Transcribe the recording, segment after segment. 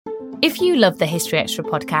If you love the History Extra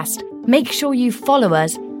podcast, make sure you follow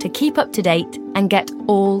us to keep up to date and get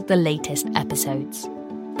all the latest episodes.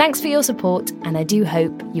 Thanks for your support, and I do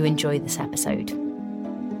hope you enjoy this episode.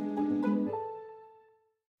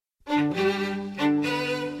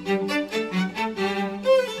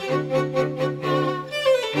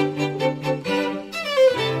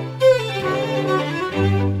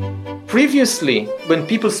 Previously, when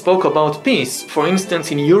people spoke about peace, for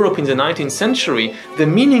instance in Europe in the 19th century, the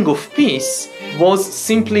meaning of peace was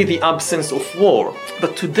simply the absence of war.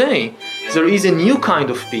 But today, there is a new kind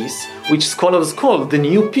of peace, which scholars call the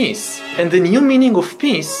new peace. And the new meaning of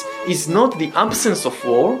peace is not the absence of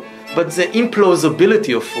war, but the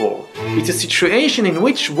implausibility of war. It's a situation in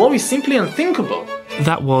which war is simply unthinkable.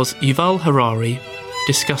 That was Yuval Harari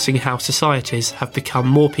discussing how societies have become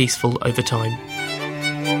more peaceful over time.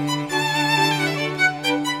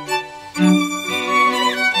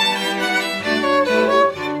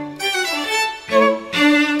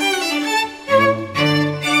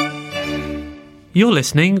 You're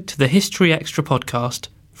listening to the History Extra podcast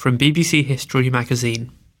from BBC History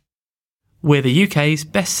magazine. We're the UK's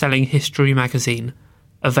best-selling history magazine,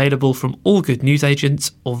 available from all good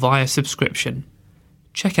newsagents or via subscription.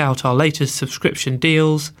 Check out our latest subscription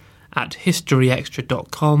deals at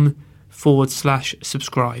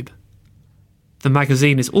historyextra.com/subscribe. The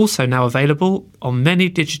magazine is also now available on many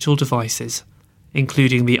digital devices,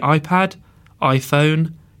 including the iPad,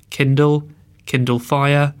 iPhone, Kindle, Kindle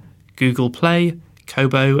Fire, Google Play,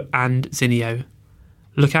 Kobo and Zinio.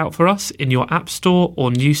 Look out for us in your app store or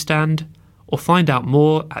newsstand, or find out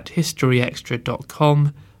more at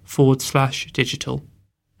historyextra.com/digital.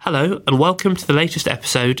 Hello and welcome to the latest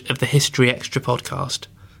episode of the History Extra podcast.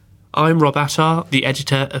 I'm Rob Attar, the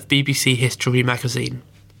editor of BBC History magazine.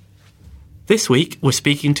 This week we're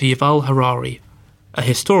speaking to Yuval Harari, a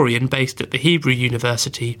historian based at the Hebrew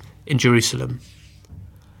University in Jerusalem.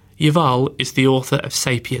 Yuval is the author of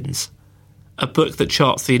Sapiens, a book that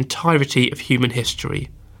charts the entirety of human history,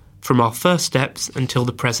 from our first steps until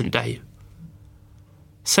the present day.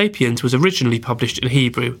 Sapiens was originally published in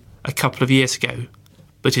Hebrew a couple of years ago,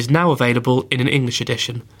 but is now available in an English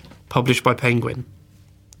edition, published by Penguin.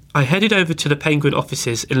 I headed over to the Penguin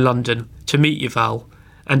offices in London to meet Yuval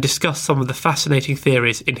and discuss some of the fascinating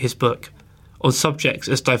theories in his book on subjects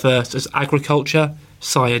as diverse as agriculture,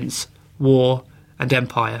 science, war, and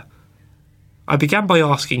empire. I began by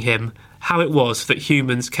asking him how it was that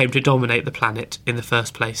humans came to dominate the planet in the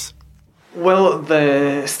first place. Well,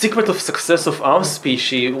 the secret of success of our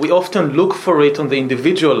species, we often look for it on the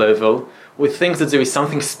individual level. We think that there is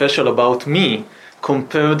something special about me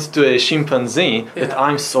compared to a chimpanzee, that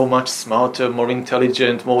I'm so much smarter, more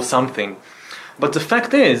intelligent, more something. But the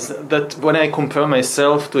fact is that when I compare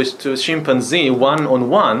myself to a chimpanzee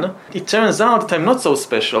one-on-one, it turns out that I'm not so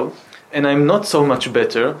special, and I'm not so much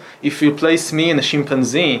better. If you place me and a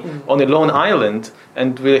chimpanzee on a lone island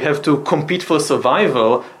and we have to compete for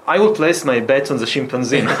survival, I will place my bet on the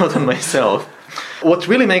chimpanzee, not on myself. What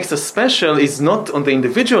really makes us special is not on the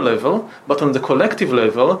individual level, but on the collective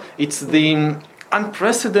level. It's the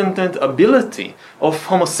unprecedented ability of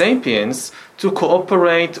Homo sapiens to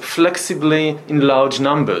cooperate flexibly in large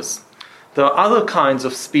numbers. There are other kinds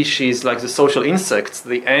of species like the social insects,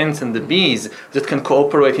 the ants and the bees, that can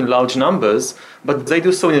cooperate in large numbers, but they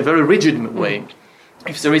do so in a very rigid way.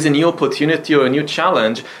 If there is a new opportunity or a new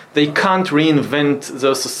challenge, they can't reinvent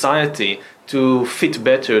their society to fit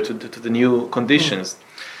better to the new conditions.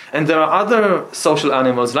 And there are other social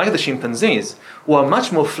animals like the chimpanzees who are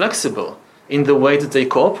much more flexible in the way that they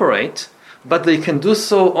cooperate, but they can do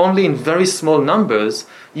so only in very small numbers.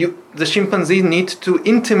 The chimpanzees need to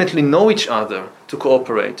intimately know each other to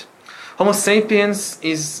cooperate. Homo sapiens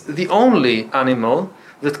is the only animal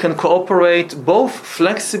that can cooperate both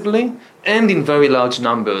flexibly and in very large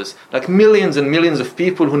numbers, like millions and millions of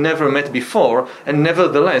people who never met before and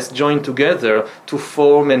nevertheless join together to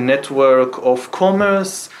form a network of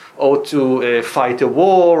commerce or to fight a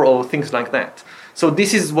war or things like that. So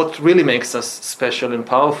this is what really makes us special and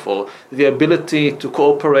powerful, the ability to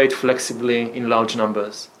cooperate flexibly in large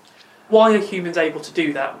numbers. Why are humans able to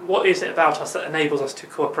do that? What is it about us that enables us to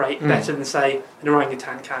cooperate better than, say, an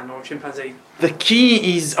orangutan can or a chimpanzee? The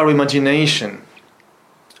key is our imagination.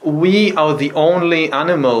 We are the only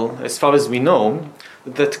animal, as far as we know,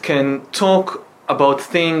 that can talk about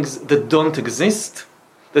things that don't exist,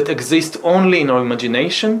 that exist only in our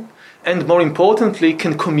imagination, and more importantly,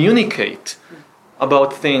 can communicate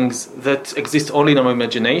about things that exist only in our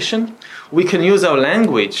imagination. We can use our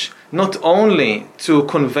language not only to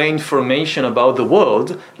convey information about the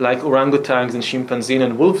world, like orangutans and chimpanzees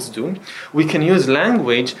and wolves do. We can use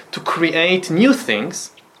language to create new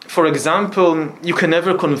things, For example, you can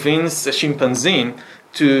never convince a chimpanzee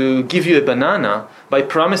to give you a banana by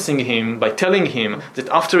promising him, by telling him that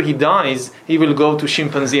after he dies, he will go to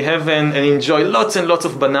chimpanzee heaven and enjoy lots and lots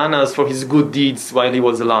of bananas for his good deeds while he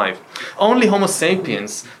was alive. Only Homo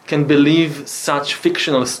sapiens can believe such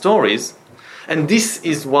fictional stories, and this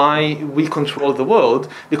is why we control the world,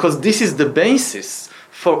 because this is the basis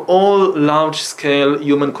for all large-scale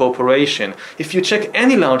human cooperation. If you check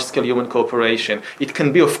any large-scale human cooperation, it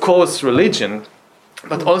can be, of course, religion,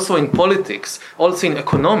 but also in politics, also in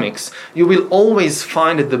economics, you will always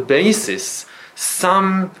find at the basis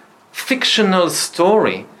some fictional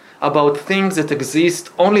story about things that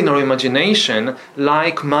exist only in our imagination,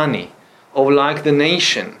 like money, or like the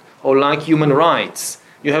nation, or like human rights.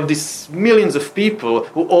 You have these millions of people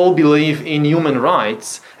who all believe in human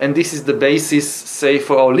rights, and this is the basis, say,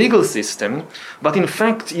 for our legal system. But in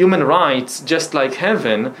fact, human rights, just like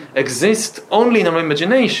heaven, exist only in our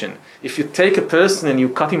imagination. If you take a person and you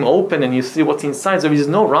cut him open and you see what's inside, there is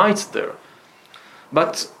no rights there.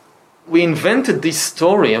 But we invented this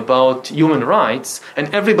story about human rights,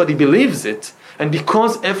 and everybody believes it. And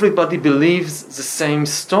because everybody believes the same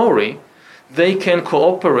story, they can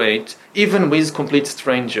cooperate even with complete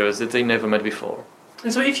strangers that they never met before.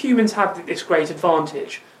 And so if humans have this great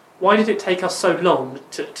advantage, why did it take us so long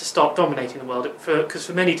to start dominating the world? Because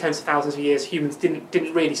for many tens of thousands of years, humans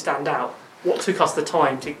didn't really stand out. What took us the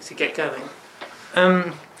time to get going?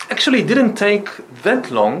 Actually, it didn't take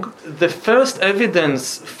that long. The first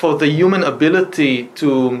evidence for the human ability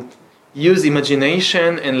to use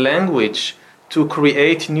imagination and language to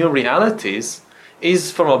create new realities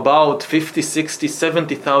is from about 50, 60,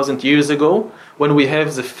 70,000 years ago, when we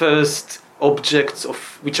have the first objects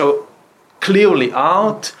which are clearly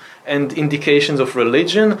art and indications of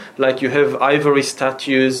religion, like you have ivory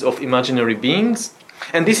statues of imaginary beings.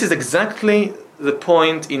 And this is exactly the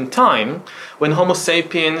point in time when Homo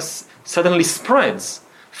sapiens suddenly spreads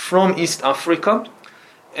from East Africa,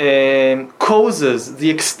 causes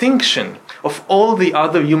the extinction of all the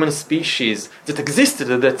other human species that existed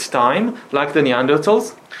at that time, like the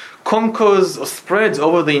Neanderthals, conquers or spreads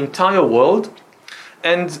over the entire world,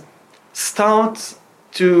 and starts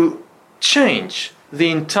to change the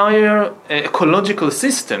entire ecological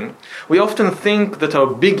system. We often think that our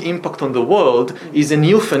big impact on the world is a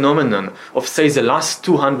new phenomenon of, say, the last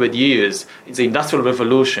 200 years, the Industrial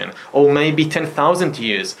Revolution, or maybe 10,000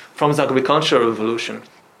 years from the Agricultural Revolution.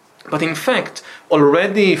 But in fact,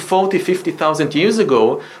 already 40, 50,000 years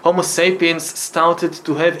ago, Homo sapiens started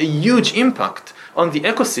to have a huge impact on the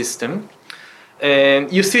ecosystem.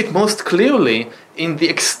 And you see it most clearly in the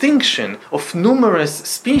extinction of numerous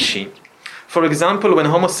species. For example, when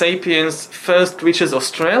Homo sapiens first reaches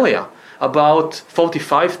Australia, about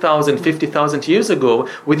 45,000, 50,000 years ago,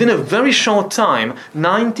 within a very short time,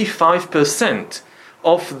 95%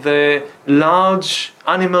 of the large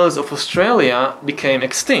animals of Australia became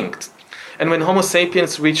extinct. And when Homo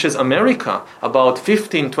sapiens reaches America about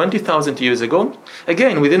 15, 20,000 years ago,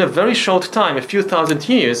 again, within a very short time, a few thousand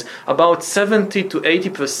years, about 70 to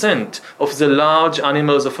 80% of the large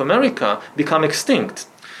animals of America become extinct.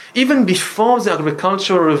 Even before the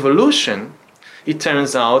Agricultural Revolution, it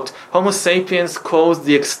turns out, Homo sapiens caused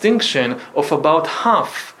the extinction of about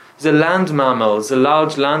half the land mammals, the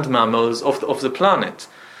large land mammals of the planet.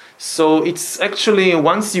 So it's actually,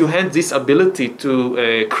 once you had this ability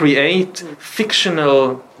to create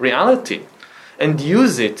fictional reality and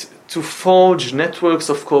use it to forge networks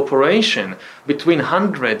of cooperation between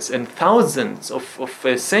hundreds and thousands of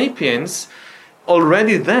sapiens,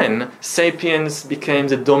 already then sapiens became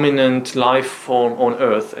the dominant life form on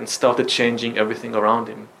Earth and started changing everything around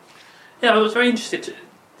him. Yeah, I was very interested in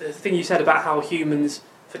the thing you said about how humans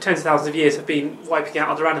for tens of thousands of years have been wiping out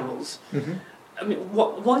other animals. Mm-hmm. I mean,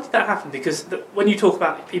 why did that happen? Because when you talk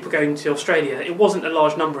about people going to Australia, it wasn't a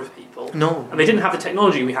large number of people. No. And they didn't have the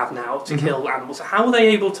technology we have now to kill animals. So how were they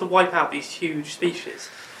able to wipe out these huge species?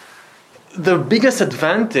 The biggest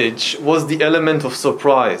advantage was the element of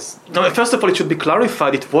surprise. Now, first of all, it should be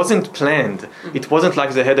clarified, it wasn't planned. It wasn't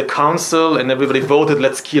like they had a council and everybody voted,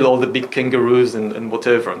 let's kill all the big kangaroos and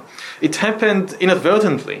whatever. It happened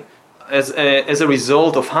inadvertently as a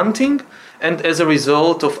result of hunting and as a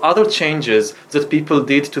result of other changes that people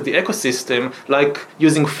did to the ecosystem, like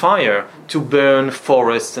using fire to burn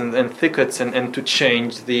forests and thickets and to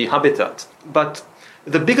change the habitat. But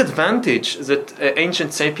the big advantage that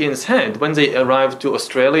ancient sapiens had when they arrived to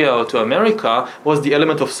Australia or to America was the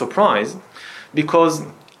element of surprise, because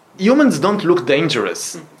humans don't look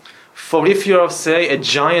dangerous. For if you are, say, a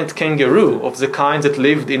giant kangaroo of the kind that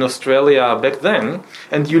lived in Australia back then,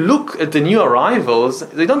 and you look at the new arrivals,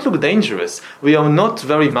 they don't look dangerous. We are not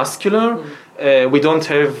very muscular. We don't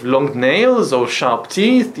have long nails or sharp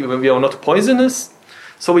teeth. We are not poisonous.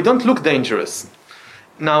 So we don't look dangerous.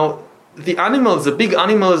 Now, the animals, the big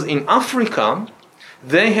animals in Africa,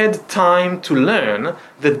 they had time to learn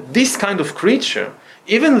that this kind of creature,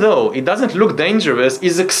 even though it doesn't look dangerous,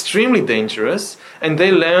 is extremely dangerous, and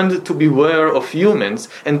they learned to beware of humans.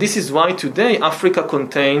 And this is why today Africa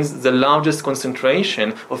contains the largest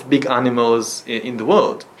concentration of big animals in the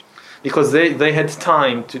world, because they had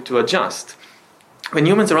time to adjust. When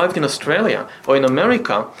humans arrived in Australia or in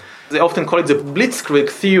America, they often call it the blitzkrieg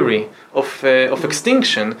theory of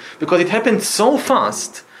extinction, because it happened so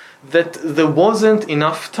fast that there wasn't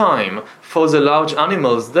enough time for the large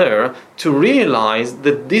animals there to realize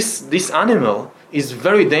that this animal is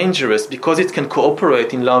very dangerous because it can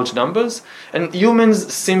cooperate in large numbers, and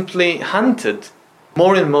humans simply hunted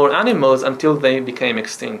more and more animals until they became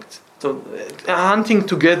extinct. So hunting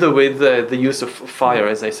together with the use of fire,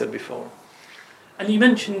 as I said before. And you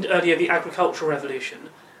mentioned earlier the agricultural revolution.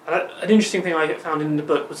 An interesting thing I found in the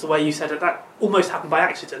book was the way you said that almost happened by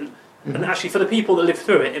accident. Mm-hmm. And actually, for the people that lived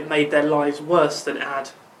through it, it made their lives worse than it had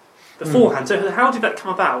beforehand. So how did that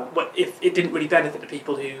come about if it didn't really benefit the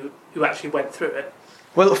people who actually went through it?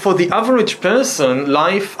 Well, for the average person,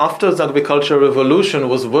 life after the agricultural revolution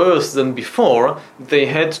was worse than before. They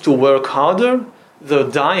had to work harder, their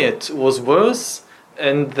diet was worse,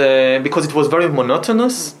 and because it was very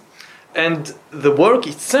monotonous, and the work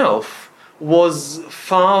itself was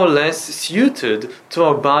far less suited to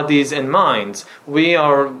our bodies and minds. We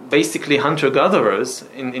are basically hunter-gatherers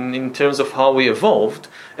in terms of how we evolved,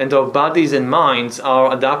 and our bodies and minds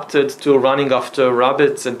are adapted to running after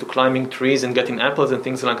rabbits and to climbing trees and getting apples and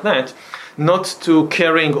things like that, not to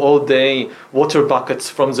carrying all day water buckets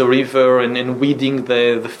from the river and weeding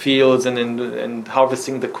the fields and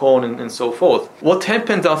harvesting the corn and so forth. What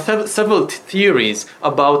happened, there are several theories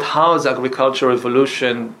about how the agricultural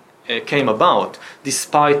revolution came about,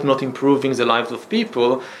 despite not improving the lives of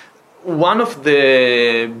people. One of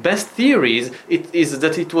the best theories is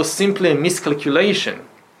that it was simply a miscalculation.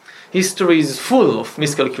 History is full of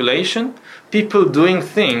miscalculation, people doing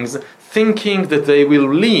things thinking that they will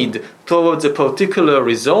lead towards a particular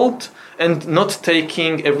result and not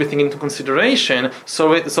taking everything into consideration,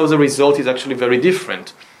 so the result is actually very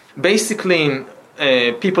different. Basically,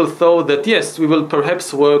 people thought that yes, we will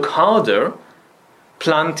perhaps work harder,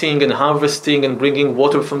 planting and harvesting and bringing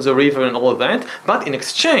water from the river and all that, but in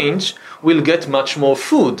exchange we'll get much more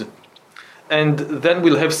food, and then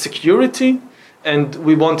we'll have security, and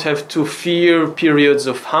we won't have to fear periods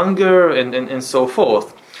of hunger and so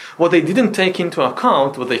forth. What they didn't take into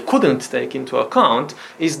account, what they couldn't take into account,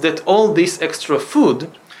 is that all this extra food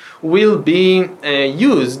will be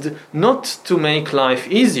used not to make life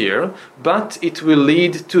easier, but it will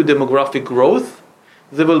lead to demographic growth.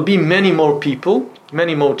 There will be many more people,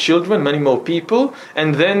 many more children, many more people,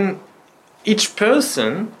 and then each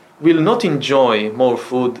person will not enjoy more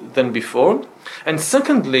food than before. And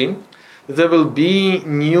secondly, there will be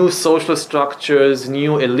new social structures,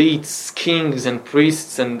 new elites, kings and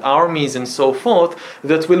priests and armies and so forth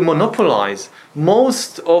that will monopolize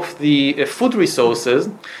most of the food resources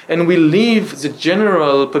and will leave the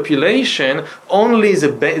general population only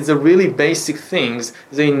the really basic things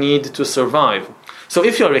they need to survive. So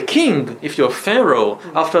if you're a king, if you're a pharaoh,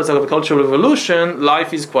 after the agricultural revolution,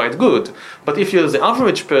 life is quite good. But if you're the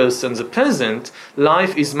average person, the peasant,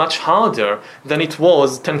 life is much harder than it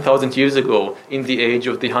was 10,000 years ago in the age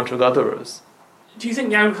of the hunter-gatherers. Do you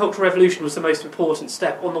think the agricultural revolution was the most important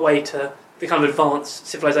step on the way to the kind of advanced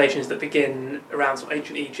civilizations that begin around sort of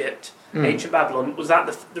ancient Egypt, ancient Babylon? Was that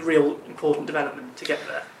the real important development to get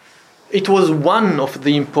there? It was one of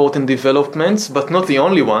the important developments, but not the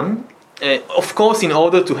only one. Of course, in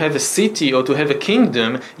order to have a city or to have a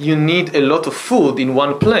kingdom, you need a lot of food in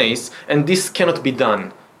one place, and this cannot be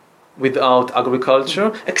done without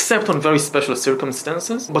agriculture, except on very special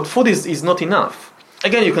circumstances. But food is not enough.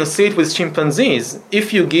 Again, you can see it with chimpanzees.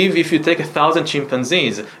 If you take 1,000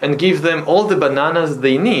 chimpanzees and give them all the bananas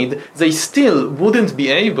they need, they still wouldn't be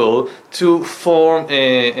able to form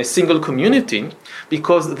a single community,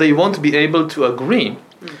 because they won't be able to agree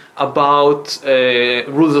about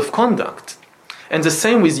rules of conduct. And the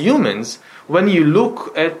same with humans. When you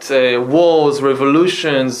look at wars,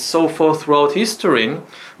 revolutions, so forth throughout history,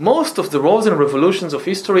 most of the wars and revolutions of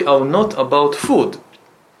history are not about food.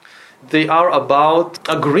 they are about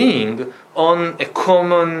agreeing on a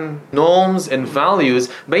common norms and values,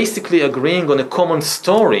 basically agreeing on a common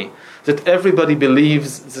story, that everybody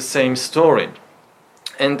believes the same story.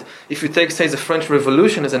 And if you take, say, the French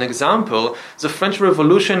Revolution as an example, the French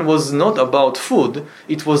Revolution was not about food.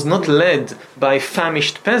 It was not led by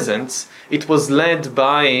famished peasants. It was led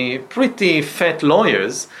by pretty fat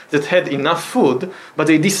lawyers that had enough food, but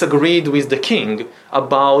they disagreed with the king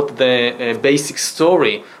about the basic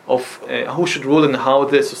story of who should rule and how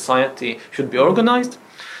the society should be organized.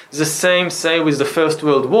 The same, say, with the First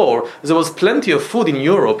World War. There was plenty of food in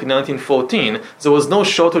Europe in 1914. There was no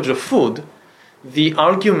shortage of food. The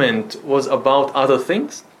argument was about other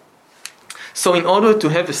things. So in order to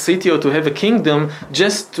have a city or to have a kingdom,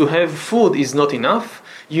 just to have food is not enough.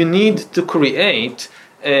 You need to create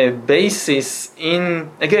a basis in,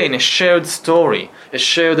 again, a shared story, a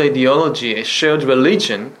shared ideology, a shared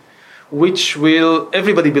religion, which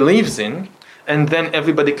everybody believes in, and then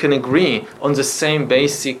everybody can agree on the same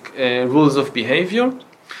basic rules of behavior.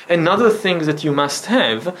 Another thing that you must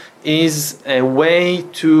have is a way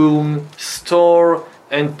to store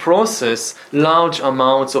and process large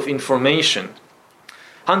amounts of information.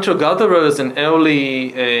 Hunter-gatherers and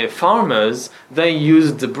early farmers, they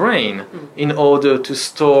used the brain in order to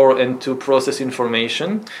store and to process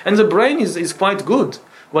information. And the brain is quite good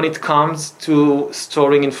when it comes to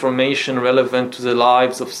storing information relevant to the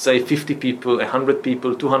lives of, say, 50 people, 100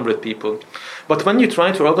 people, 200 people. But when you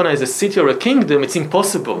try to organize a city or a kingdom, it's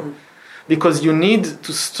impossible. Because you need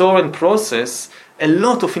to store and process a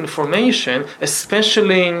lot of information,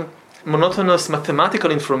 especially monotonous mathematical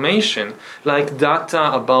information, like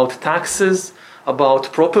data about taxes,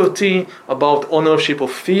 about property, about ownership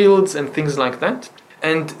of fields, and things like that.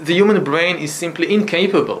 And the human brain is simply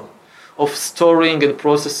incapable of storing and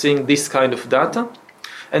processing this kind of data.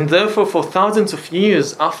 And therefore, for thousands of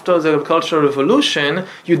years after the agricultural revolution,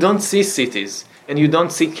 you don't see cities and you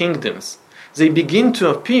don't see kingdoms. They begin to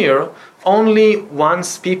appear only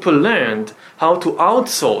once people learned how to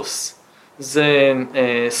outsource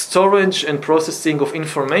the storage and processing of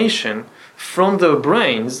information from their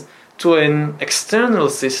brains to an external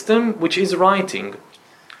system, which is writing.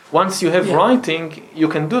 Once you have writing, you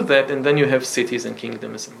can do that, and then you have cities and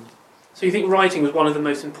kingdoms. So you think writing was one of the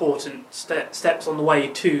most important steps on the way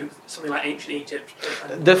to something like ancient Egypt?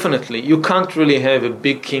 Definitely. You can't really have a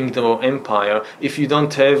big kingdom or empire if you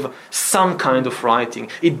don't have some kind of writing.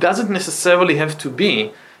 It doesn't necessarily have to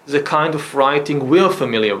be the kind of writing we're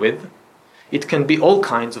familiar with. It can be all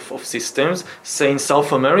kinds of systems. Say in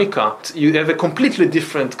South America, you have a completely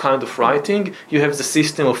different kind of writing. You have the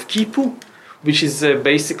system of quipu, which is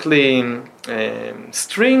basically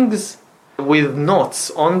strings with knots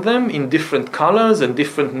on them in different colors and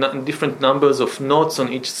different numbers of knots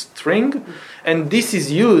on each string. And this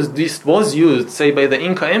was used, say, by the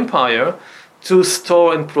Inca Empire to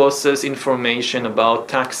store and process information about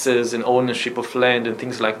taxes and ownership of land and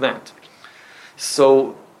things like that.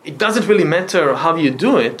 So it doesn't really matter how you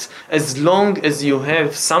do it, as long as you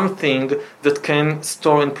have something that can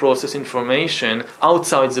store and process information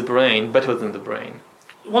outside the brain better than the brain.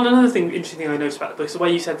 Another interesting thing I noticed about the book is the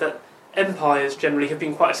way you said that empires generally have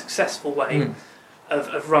been quite a successful way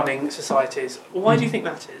of running societies. Why do you think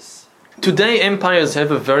that is? Today, empires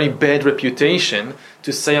have a very bad reputation.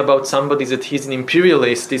 To say about somebody that he's an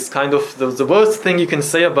imperialist is kind of the worst thing you can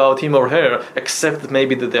say about him or her, except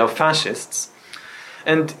maybe that they are fascists.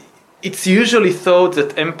 And it's usually thought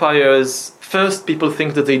that empires, first, people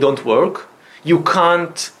think that they don't work. You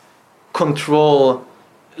can't control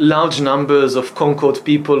large numbers of conquered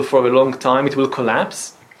people for a long time, it will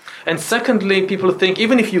collapse. And secondly, people think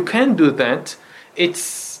even if you can do that,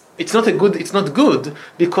 it's not good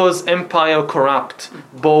because empire corrupt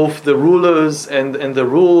both the rulers and the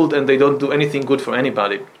ruled, and they don't do anything good for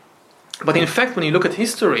anybody. But in fact, when you look at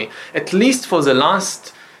history, at least for the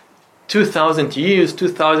last 2,000 years,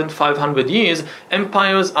 2,500 years,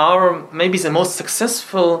 empires are maybe the most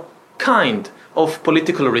successful kind of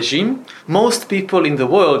political regime. Most people in the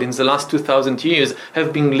world in the last 2,000 years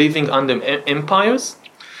have been living under empires.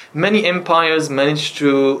 Many empires managed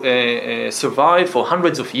to survive for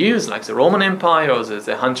hundreds of years, like the Roman Empire or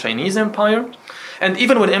the Han Chinese Empire. And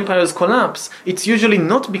even when empires collapse, it's usually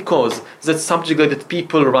not because that subjugated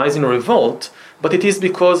people rise in revolt, but it is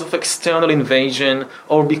because of external invasion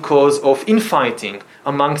or because of infighting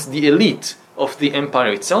amongst the elite of the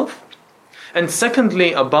empire itself. And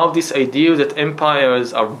secondly, about this idea that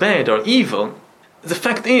empires are bad or evil, the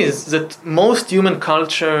fact is that most human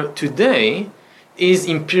culture today is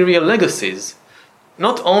imperial legacies.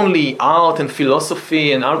 not only art and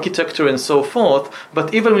philosophy and architecture and so forth,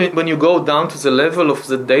 but even when you go down to the level of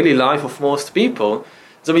the daily life of most people,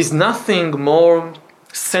 there is nothing more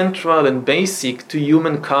central and basic to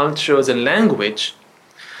human cultures and language.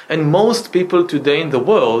 And most people today in the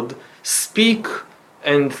world speak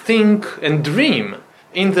and think and dream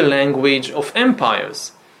in the language of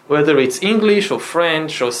empires, whether it's English or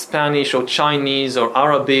French or Spanish or Chinese or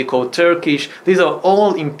Arabic or Turkish. These are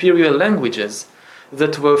all imperial languages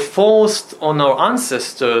that were forced on our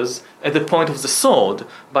ancestors at the point of the sword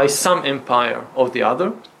by some empire or the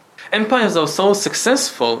other. Empires are so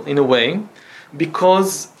successful in a way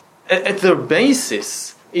because at their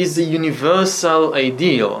basis is the universal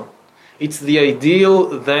ideal. It's the ideal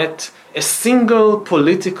that a single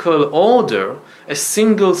political order, a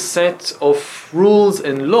single set of rules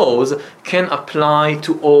and laws can apply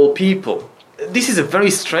to all people. This is a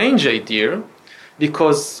very strange idea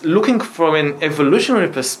because looking from an evolutionary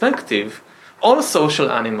perspective, all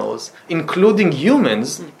social animals, including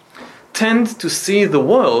humans, tend to see the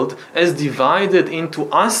world as divided into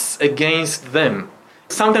us against them.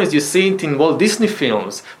 Sometimes you see it in Walt Disney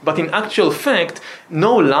films, but in actual fact,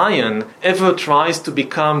 no lion ever tries to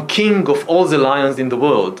become king of all the lions in the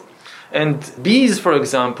world. And bees, for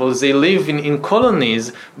example, they live in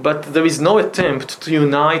colonies, but there is no attempt to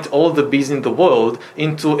unite all the bees in the world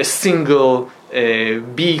into a single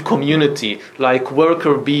bee community, like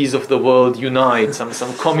worker bees of the world unite,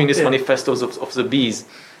 some communist manifestos of the bees.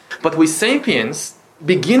 But with sapiens,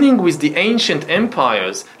 beginning with the ancient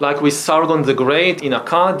empires, like with Sargon the Great in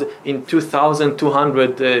Akkad in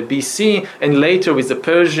 2200 BC, and later with the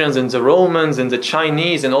Persians and the Romans and the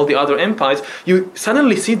Chinese and all the other empires, you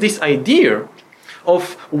suddenly see this idea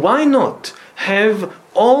of why not have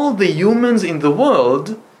all the humans in the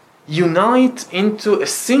world unite into a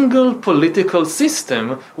single political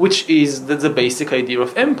system, which is the basic idea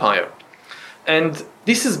of empire. And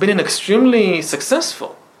this has been an extremely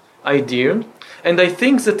successful idea. And I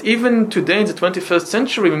think that even today in the 21st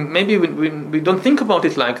century, maybe we don't think about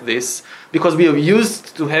it like this because we are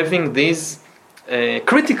used to having this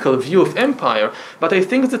critical view of empire. But I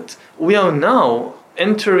think that we are now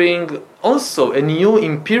entering also a new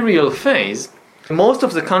imperial phase. Most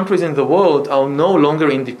of the countries in the world are no longer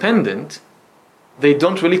independent. They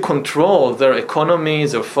don't really control their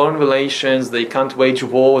economies or foreign relations. They can't wage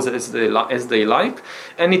wars as they like.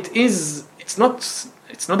 And it's not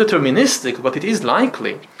deterministic, but it is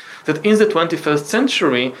likely that in the 21st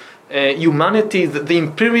century, humanity, the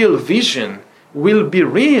imperial vision will be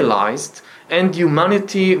realized and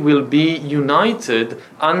humanity will be united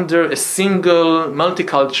under a single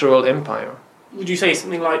multicultural empire. Would you say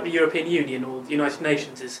something like the European Union or the United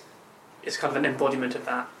Nations is kind of an embodiment of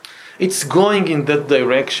that? It's going in that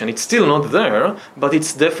direction. It's still not there, but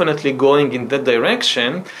it's definitely going in that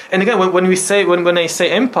direction. And again, when I say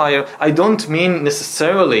empire, I don't mean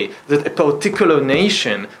necessarily that a particular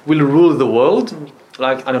nation will rule the world,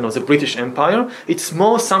 like, I don't know, the British Empire. It's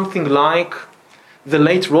more something like the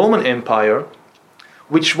late Roman Empire,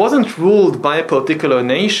 which wasn't ruled by a particular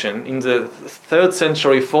nation. In the 3rd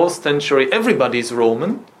century, 4th century, everybody is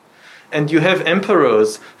Roman. And you have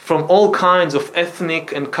emperors from all kinds of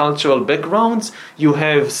ethnic and cultural backgrounds. You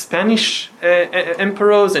have Spanish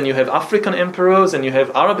emperors, and you have African emperors, and you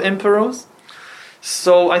have Arab emperors.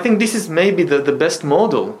 So I think this is maybe the best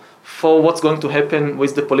model for what's going to happen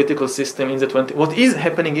with the political system in the what is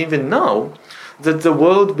happening even now, that the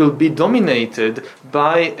world will be dominated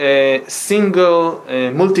by a single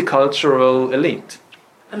multicultural elite.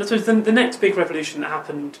 And so the next big revolution that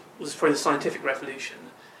happened was probably the scientific revolution.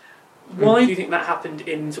 Why do you think that happened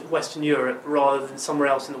in Western Europe rather than somewhere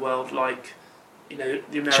else in the world, like, the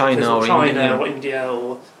Americas, China or India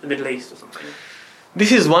or the Middle East or something?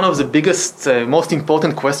 This is one of the biggest, most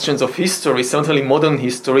important questions of history, certainly modern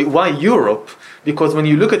history. Why Europe? Because when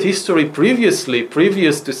you look at history previous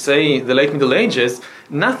to, say, the late Middle Ages,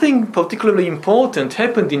 nothing particularly important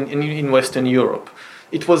happened in Western Europe.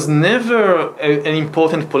 It was never an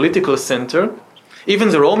important political center. Even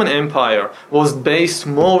the Roman Empire was based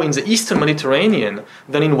more in the Eastern Mediterranean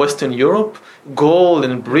than in Western Europe. Gaul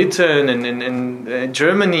and Britain and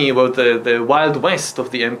Germany were the Wild West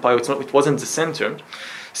of the empire. It wasn't the center.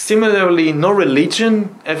 Similarly, no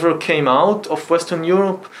religion ever came out of Western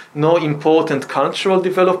Europe, no important cultural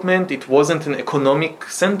development. It wasn't an economic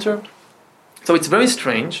center. So it's very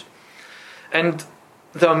strange. And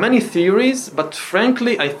there are many theories, but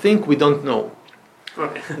frankly, I think we don't know.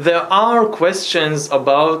 Right. There are questions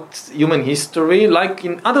about human history, like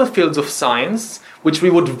in other fields of science, which we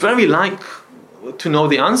would very like to know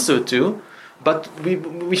the answer to, But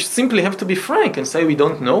we simply have to be frank and say we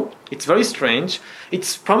don't know. It's very strange.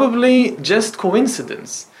 It's probably just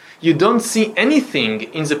coincidence. You don't see anything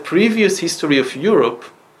in the previous history of Europe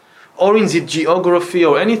or in the geography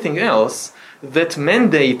or anything else that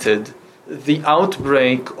mandated the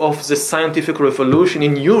outbreak of the scientific revolution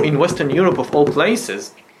in Western Europe of all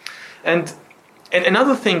places. And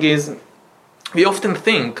another thing is, we often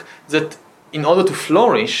think that in order to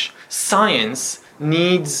flourish, science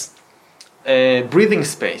needs breathing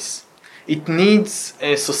space. It needs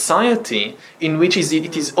a society in which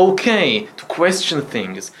it is okay to question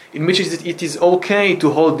things, in which it is okay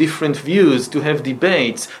to hold different views, to have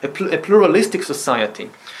debates, a pluralistic society.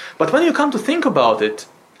 But when you come to think about it,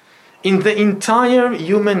 in the entire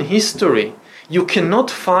human history, you cannot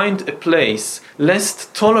find a place less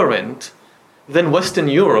tolerant than Western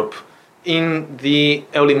Europe in the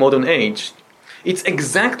early modern age. It's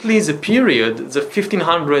exactly the period, the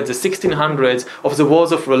 1500s, the 1600s, of the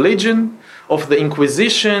wars of religion, of the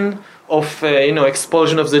Inquisition, of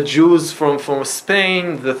expulsion of the Jews from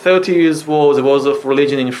Spain, the 30 Years' War, the wars of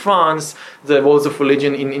religion in France, the wars of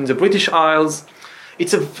religion in the British Isles.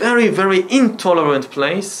 It's a very, very intolerant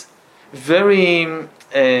place, very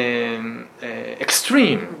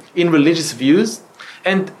extreme in religious views,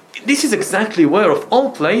 and this is exactly where, of all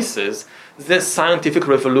places, the scientific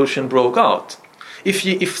revolution broke out.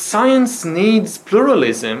 If science needs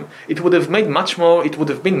pluralism, it would have been much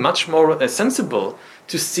more sensible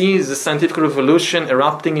to see the scientific revolution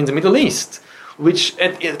erupting in the Middle East, which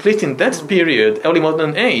at least in that period, early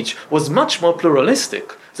modern age, was much more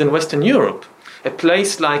pluralistic than Western Europe. A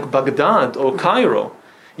place like Baghdad or Cairo,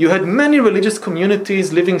 you had many religious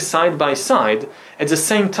communities living side by side at the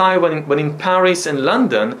same time when in Paris and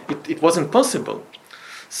London it wasn't possible.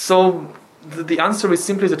 So the answer is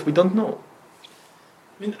simply that we don't know.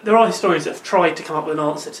 I mean, there are historians that have tried to come up with an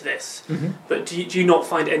answer to this, but do you not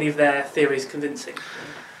find any of their theories convincing?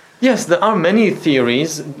 Yes, there are many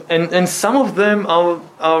theories, and some of them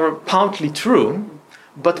are partly true,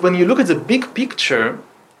 but when you look at the big picture,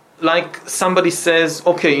 like somebody says,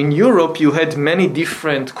 okay, in Europe you had many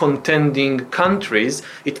different contending countries.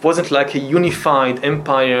 It wasn't like a unified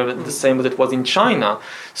empire the same as it was in China.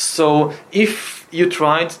 So if you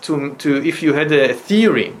tried if you had a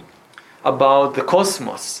theory about the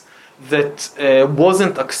cosmos that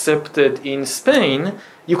wasn't accepted in Spain,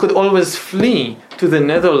 you could always flee to the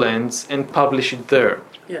Netherlands and publish it there.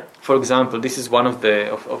 Yeah. For example, this is one of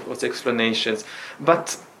the explanations.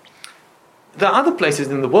 But there are other places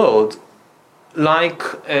in the world, like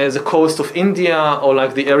the coast of India or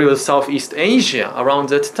like the area of Southeast Asia around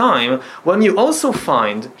that time, when you also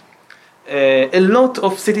find a lot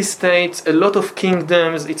of city-states, a lot of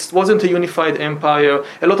kingdoms. It wasn't a unified empire,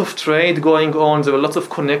 a lot of trade going on. There were lots of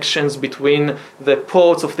connections between the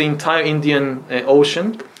ports of the entire Indian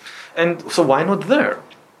Ocean. And so why not there?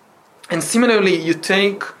 And similarly, you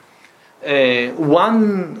take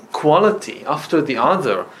one quality after the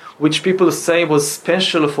other, which people say was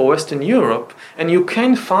special for Western Europe, and you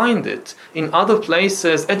can find it in other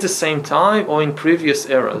places at the same time or in previous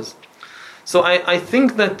eras. So I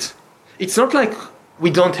think that it's not like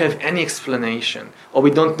we don't have any explanation or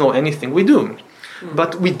we don't know anything. We do.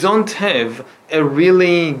 But we don't have a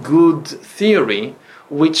really good theory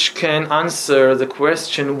which can answer the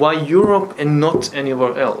question why Europe and not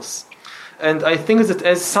anywhere else. And I think that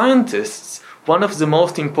as scientists, one of the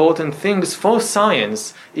most important things for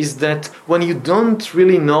science is that when you don't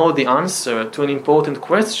really know the answer to an important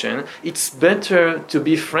question, it's better to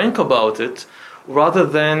be frank about it rather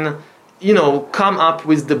than, come up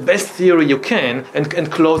with the best theory you can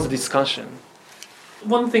and close the discussion.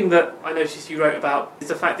 One thing that I noticed you wrote about is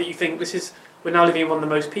the fact that you think we're now living in one of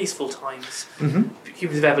the most peaceful times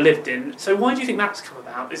humans have ever lived in. So why do you think that's come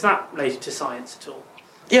about? Is that related to science at all?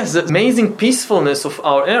 Yes, the amazing peacefulness of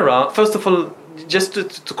our era. First of all, just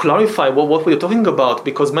to clarify what we're talking about,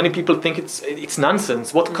 because many people think it's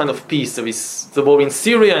nonsense. What kind of peace? There is the war in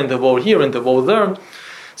Syria and the war here and the war there.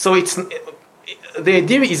 So the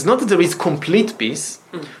idea is not that there is complete peace,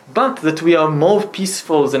 but that we are more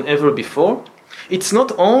peaceful than ever before. It's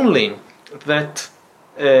not only that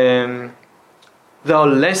there are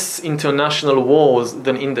less international wars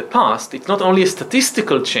than in the past. It's not only a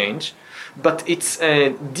statistical change, but it's a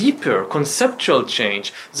deeper conceptual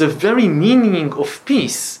change. The very meaning of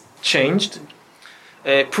peace changed.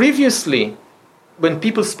 Previously, when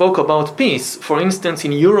people spoke about peace, for instance,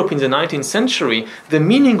 in Europe in the 19th century, the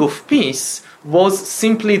meaning of peace was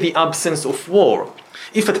simply the absence of war.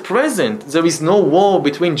 If at present there is no war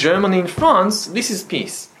between Germany and France, this is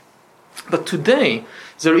peace. But today,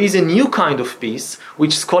 there is a new kind of peace,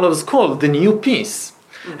 which scholars call the new peace.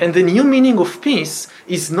 And the new meaning of peace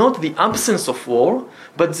is not the absence of war,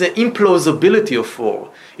 but the implausibility of war.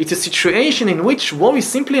 It's a situation in which war is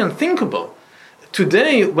simply unthinkable.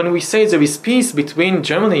 Today, when we say there is peace between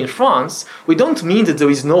Germany and France, we don't mean that there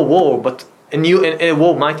is no war, but a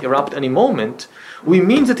war might erupt any moment. We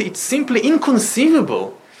mean that it's simply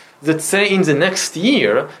inconceivable that, say, in the next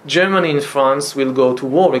year, Germany and France will go to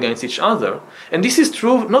war against each other. And this is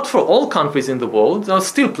true not for all countries in the world. There are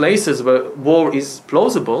still places where war is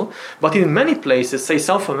plausible, but in many places, say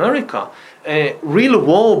South America, a real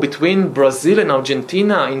war between Brazil and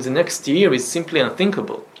Argentina in the next year is simply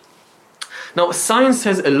unthinkable. Now, science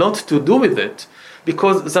has a lot to do with it,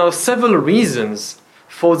 because there are several reasons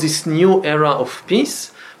for this new era of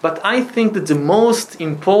peace, but I think that the most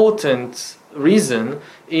important reason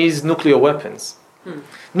is nuclear weapons.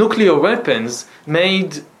 Nuclear weapons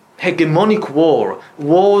made hegemonic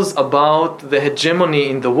wars about the hegemony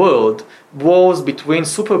in the world, wars between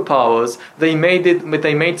superpowers. They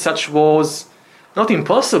made such wars not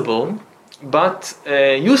impossible, but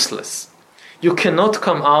useless. You cannot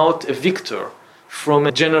come out a victor from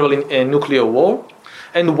a general nuclear war.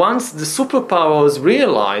 And once the superpowers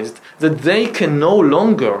realized that they can no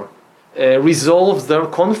longer resolve their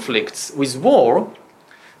conflicts with war,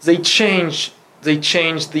 they changed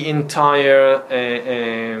the entire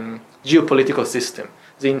geopolitical system,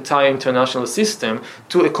 the entire international system,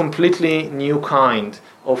 to a completely new kind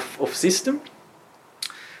of system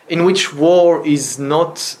in which war is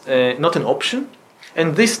not an option.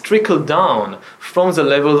 And this trickled down from the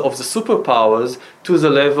level of the superpowers to the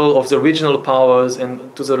level of the regional powers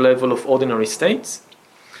and to the level of ordinary states.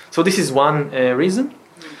 So this is one reason.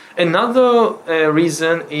 Another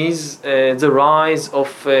reason is the rise of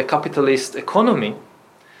capitalist economy,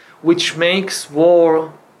 which makes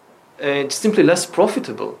war simply less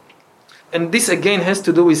profitable. And this again has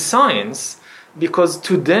to do with science, because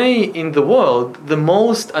today in the world, the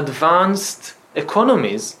most advanced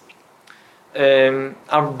economies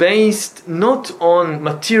are based not on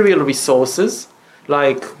material resources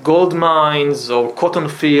like gold mines or cotton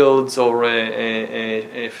fields or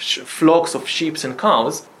flocks of sheep and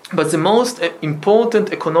cows, but the most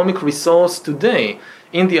important economic resource today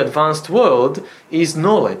in the advanced world is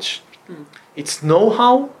knowledge. It's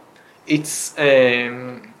know-how, it's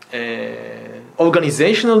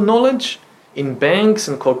organizational knowledge in banks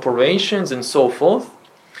and corporations and so forth.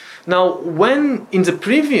 Now, when in the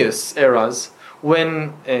previous eras,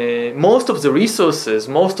 when most of the resources,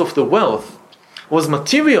 most of the wealth was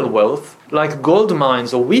material wealth, like gold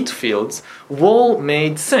mines or wheat fields, war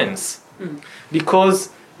made sense. Because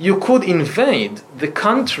you could invade the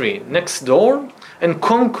country next door and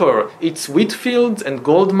conquer its wheat fields and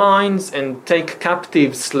gold mines and take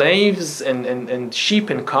captive slaves and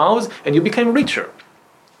sheep and cows, and you became richer.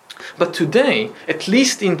 But today, at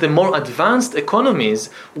least in the more advanced economies,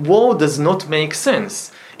 war does not make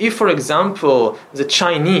sense. If, for example, the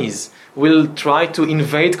Chinese will try to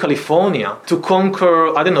invade California to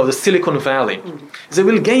conquer, the Silicon Valley, they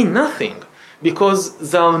will gain nothing,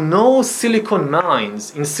 because there are no silicon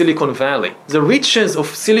mines in Silicon Valley. The riches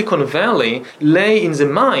of Silicon Valley lay in the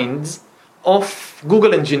mines of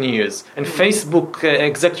Google engineers and Facebook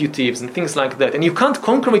executives and things like that. And you can't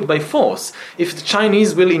conquer it by force. If the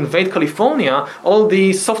Chinese will invade California, all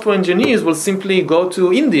the software engineers will simply go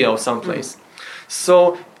to India or someplace.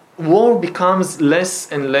 So war becomes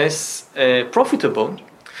less and less profitable.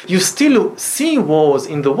 You still see wars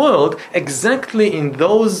in the world exactly in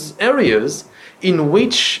those areas in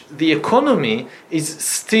which the economy is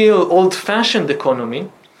still old-fashioned economy,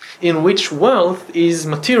 in which wealth is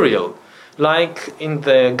material. Like in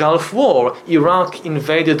the Gulf War, Iraq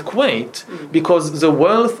invaded Kuwait because the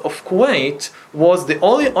wealth of Kuwait was the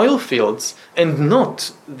oil fields and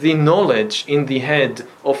not the knowledge in the head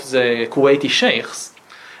of the Kuwaiti sheikhs.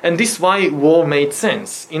 And this is why war made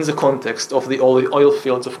sense in the context of the oil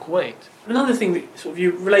fields of Kuwait. Another thing that sort of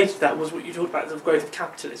you related to that was what you talked about, the growth of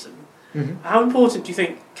capitalism. How important do you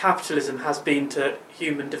think capitalism has been to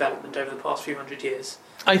human development over the past few hundred years?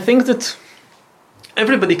 I think that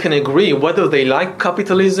everybody can agree whether they like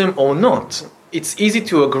capitalism or not. It's easy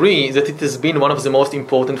to agree that it has been one of the most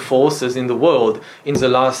important forces in the world in the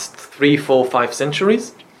last 3, 4, 5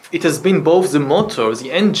 centuries. It has been both the motor,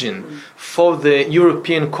 the engine for the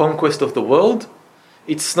European conquest of the world.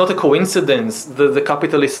 It's not a coincidence that the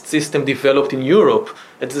capitalist system developed in Europe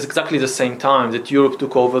at exactly the same time that Europe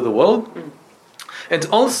took over the world. And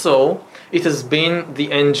also, it has been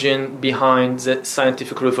the engine behind the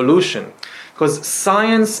scientific revolution. Because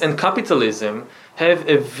science and capitalism have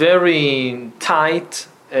a very tight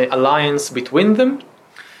alliance between them.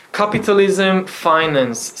 Capitalism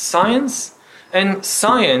finances science, And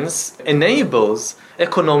science enables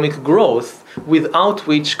economic growth without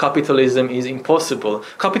which capitalism is impossible.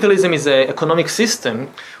 Capitalism is an economic system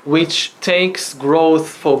which takes growth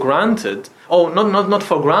for granted. Not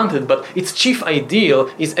for granted, but its chief ideal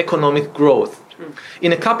is economic growth.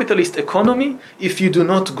 In a capitalist economy, if you do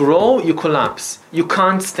not grow, you collapse. You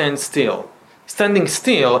can't stand still. Standing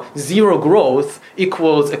still, zero growth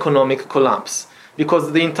equals economic collapse,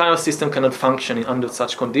 because the entire system cannot function under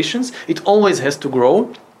such conditions. It always has to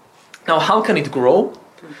grow. Now, how can it grow?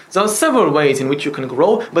 There are several ways in which you can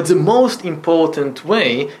grow, but the most important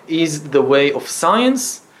way is the way of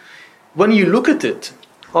science. When you look at it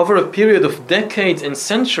over a period of decades and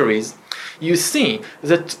centuries, you see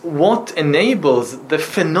that what enables the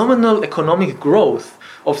phenomenal economic growth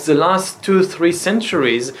of the last 2-3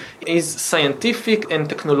 centuries is scientific and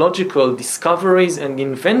technological discoveries and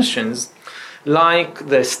inventions like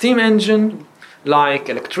the steam engine, like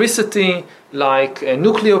electricity, like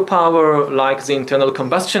nuclear power, like the internal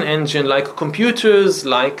combustion engine, like computers,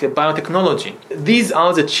 like biotechnology. These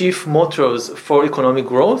are the chief motors for economic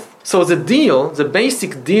growth. So the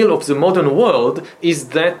basic deal of the modern world is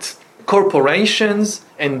that corporations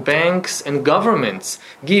and banks and governments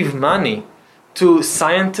give money to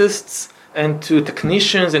scientists and to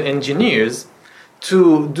technicians and engineers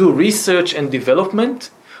to do research and development.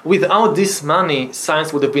 Without this money,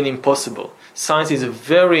 science would have been impossible. Science is a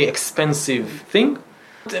very expensive thing.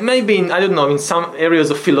 Maybe in some areas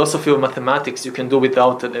of philosophy or mathematics you can do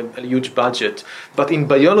without a huge budget. But in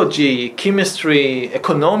biology, chemistry,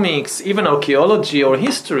 economics, even archaeology or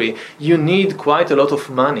history, you need quite a lot of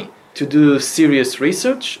money to do serious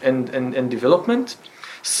research and development.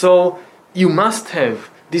 So you must have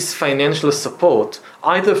this financial support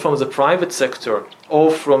either from the private sector or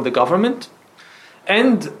from the government.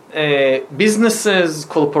 And businesses,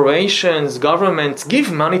 corporations, governments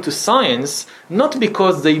give money to science not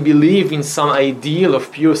because they believe in some ideal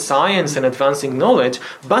of pure science and advancing knowledge,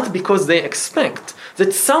 but because they expect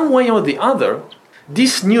that some way or the other,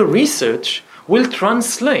 this new research will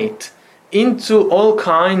translate into all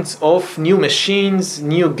kinds of new machines,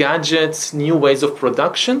 new gadgets, new ways of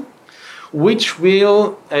production, which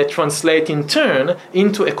will translate in turn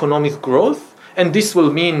into economic growth. And this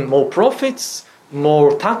will mean more profits,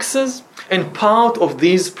 more taxes, and part of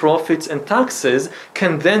these profits and taxes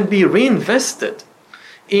can then be reinvested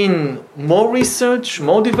in more research,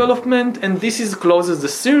 more development, and this closes the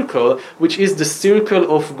circle, which is the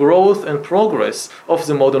circle of growth and progress of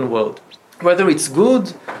the modern world. Whether it's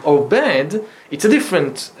good or bad, it's a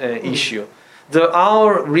different issue. There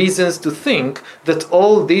are reasons to think that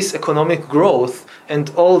all this economic growth and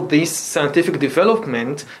all this scientific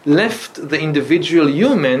development left the individual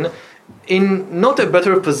human in not a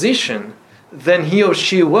better position than he or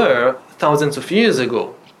she were thousands of years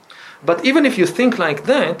ago. But even if you think like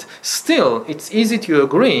that, still it's easy to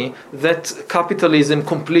agree that capitalism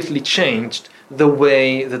completely changed the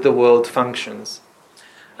way that the world functions.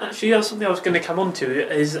 Actually, that's something I was going to come on to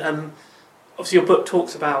is obviously your book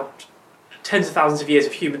talks about tens of thousands of years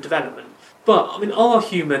of human development. But, are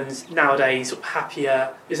humans nowadays happier?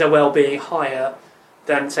 Is their well-being higher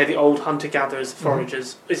than, say, the old hunter-gatherers,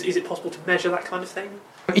 foragers? Is it possible to measure that kind of thing?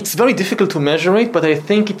 It's very difficult to measure it, but I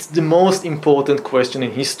think it's the most important question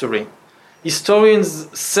in history. Historians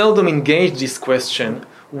seldom engage this question,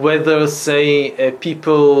 whether, say,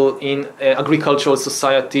 people in agricultural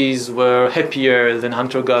societies were happier than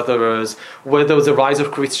hunter-gatherers, whether the rise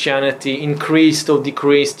of Christianity increased or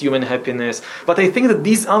decreased human happiness. But I think that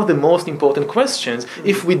these are the most important questions.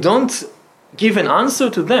 If we don't give an answer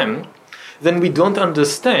to them, then we don't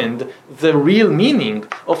understand the real meaning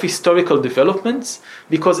of historical developments.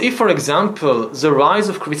 Because if, for example, the rise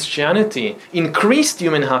of Christianity increased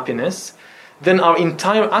human happiness, then our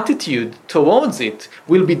entire attitude towards it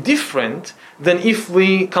will be different than if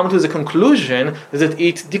we come to the conclusion that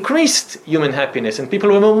it decreased human happiness and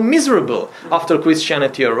people were more miserable after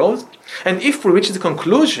Christianity arose. And if we reach the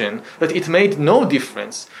conclusion that it made no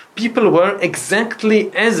difference, people were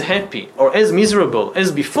exactly as happy or as miserable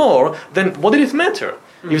as before, then what did it matter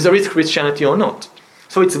if there is Christianity or not?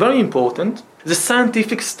 So it's very important. The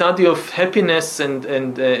scientific study of happiness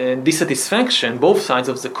and dissatisfaction, both sides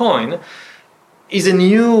of the coin, is a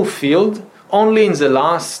new field. Only in the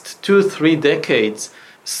last 2-3 decades,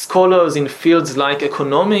 scholars in fields like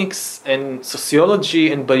economics and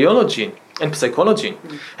sociology and biology and psychology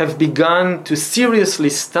have begun to seriously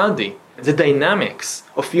study the dynamics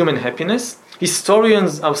of human happiness.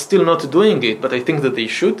 Historians are still not doing it, but I think that they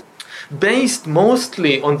should, based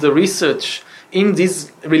mostly on the research in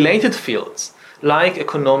these related fields like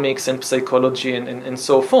economics and psychology and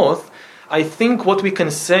so forth. I think what we can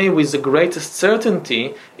say with the greatest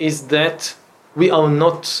certainty is that we are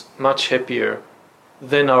not much happier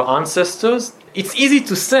than our ancestors. It's easy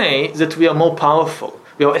to say that we are more powerful.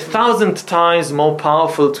 We are 1,000 times more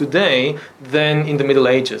powerful today than in the Middle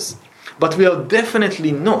Ages. But we are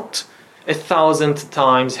definitely not 1,000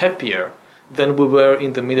 times happier than we were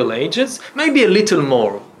in the Middle Ages. Maybe a little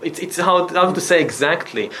more. It's hard to say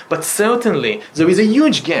exactly. But certainly there is a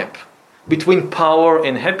huge gap between power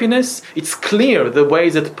and happiness. It's clear the way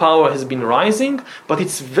that power has been rising, but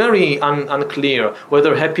it's very unclear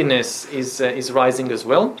whether happiness is rising as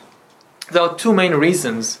well. There are two main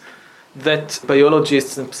reasons that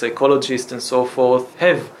biologists and psychologists and so forth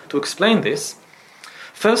have to explain this.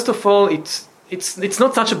 First of all, it's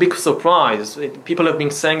not such a big surprise. People have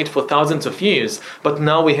been saying it for thousands of years, but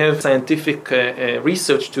now we have scientific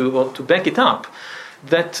research to back it up,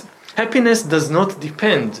 that happiness does not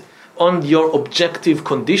depend on your objective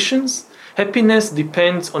conditions. Happiness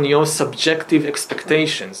depends on your subjective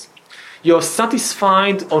expectations. You're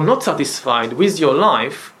satisfied or not satisfied with your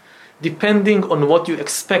life depending on what you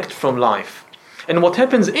expect from life. And what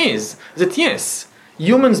happens is that yes,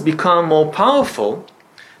 humans become more powerful,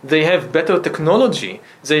 they have better technology,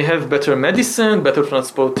 they have better medicine, better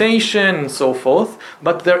transportation and so forth,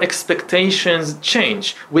 but their expectations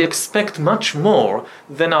change. We expect much more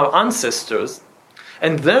than our ancestors,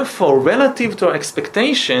 and therefore, relative to our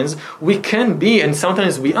expectations, we can be, and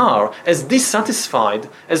sometimes we are, as dissatisfied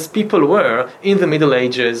as people were in the Middle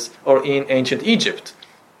Ages or in ancient Egypt.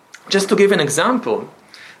 Just to give an example,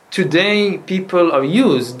 today people are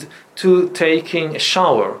used to taking a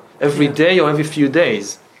shower every day or every few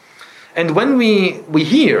days. And when we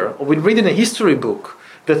hear or we read in a history book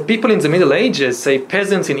that people in the Middle Ages, say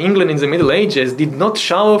peasants in England in the Middle Ages, did not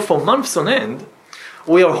shower for months on end,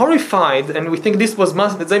 we are horrified and we think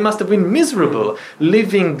they must have been miserable,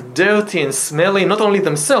 living dirty and smelly, not only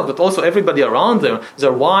themselves, but also everybody around them,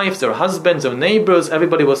 their wives, their husbands, their neighbors.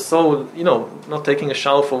 Everybody was so, not taking a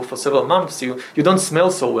shower for several months. You don't smell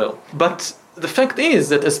so well. But the fact is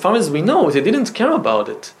that as far as we know, they didn't care about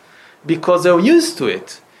it because they were used to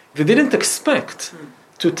it. They didn't expect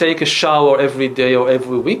to take a shower every day or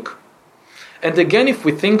every week. And again, if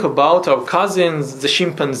we think about our cousins, the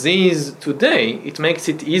chimpanzees today, it makes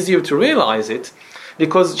it easier to realize it,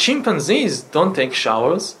 because chimpanzees don't take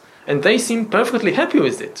showers, and they seem perfectly happy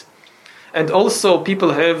with it. And also,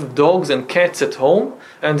 people have dogs and cats at home,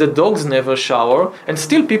 and the dogs never shower, and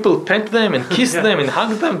still people pet them and kiss them and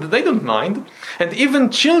hug them, they don't mind. And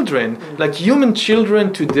even children, like human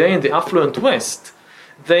children today in the affluent West,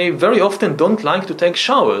 they very often don't like to take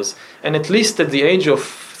showers, and at least at the age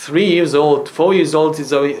of 3 years old, 4 years old,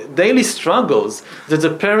 is a daily struggles that the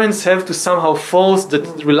parents have to somehow force the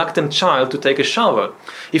reluctant child to take a shower.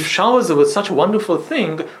 If showers were such a wonderful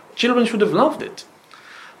thing, children should have loved it.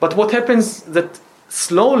 But what happens that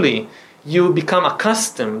slowly you become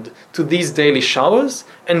accustomed to these daily showers,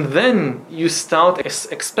 and then you start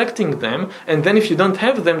expecting them, and then if you don't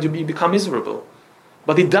have them, you become miserable.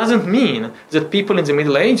 But it doesn't mean that people in the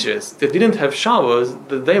Middle Ages that didn't have showers,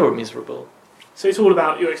 that they were miserable. So it's all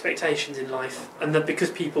about your expectations in life, and that because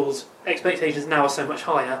people's expectations now are so much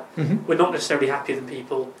higher, we're not necessarily happier than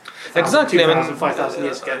people 2,000, 5,000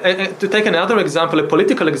 years ago. To take another example, a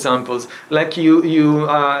political example, like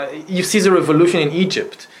you see the revolution in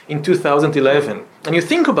Egypt in 2011, and you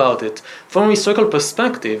think about it from a historical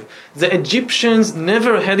perspective, the Egyptians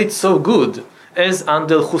never had it so good as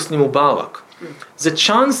under Hosni Mubarak. The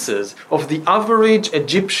chances of the average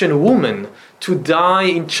Egyptian woman to die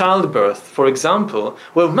in childbirth, for example,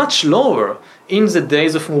 were much lower in the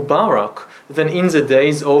days of Mubarak than in the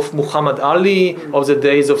days of Muhammad Ali, or the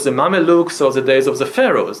days of the Mamelukes, or the days of the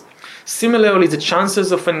pharaohs. Similarly, the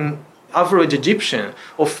chances of an average Egyptian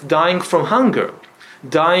of dying from hunger,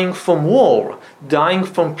 dying from war, dying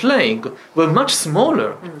from plague, were much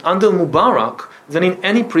smaller under Mubarak than in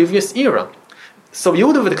any previous era. So you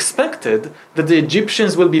would have expected that the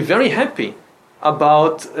Egyptians will be very happy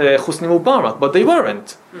about Hosni Mubarak, but they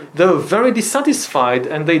weren't. They were very dissatisfied,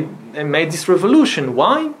 and they made this revolution.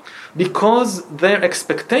 Why? Because their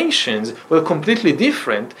expectations were completely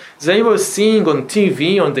different. They were seeing on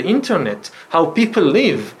TV, on the internet, how people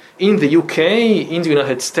live in the UK, in the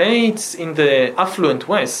United States, in the affluent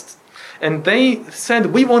West. And they said,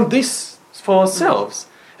 we want this for ourselves.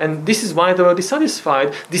 And this is why they were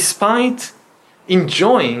dissatisfied, despite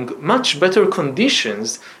enjoying much better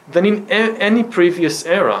conditions than in any previous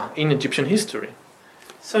era in Egyptian history.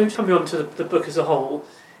 So coming on to the book as a whole,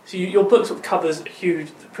 so your book sort of covers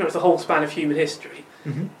pretty much the whole span of human history.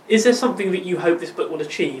 Is there something that you hope this book will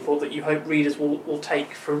achieve, or that you hope readers will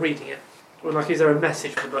take from reading it? Or is there a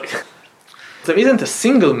message for the book? There isn't a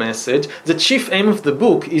single message. The chief aim of the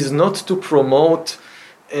book is not to promote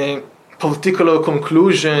a particular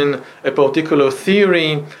conclusion, a particular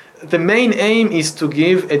theory. The main aim is to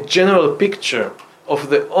give a general picture of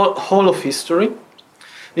the whole of history,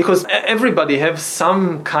 because everybody has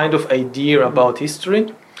some kind of idea about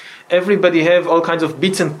history. Everybody have all kinds of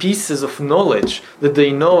bits and pieces of knowledge that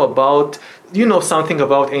they know about. You know something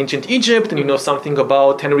about ancient Egypt, and you know something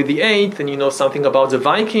about Henry VIII, and you know something about the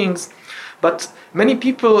Vikings. But many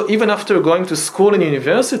people, even after going to school and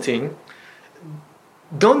university,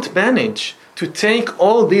 don't manage to take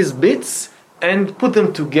all these bits and put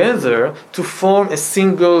them together to form a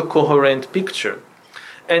single coherent picture.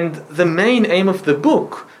 And the main aim of the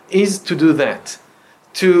book is to do that,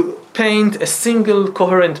 to paint a single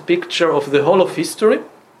coherent picture of the whole of history.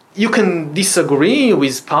 You can disagree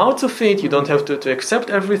with parts of it, you don't have to accept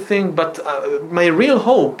everything, but my real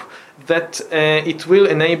hope that it will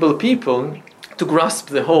enable people to grasp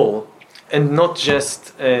the whole and not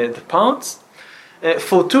just the parts.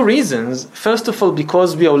 For two reasons. First of all,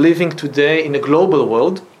 because we are living today in a global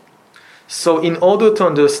world. So in order to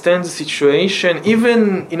understand the situation,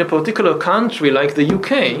 even in a particular country like the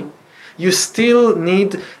UK, you still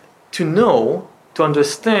need to know, to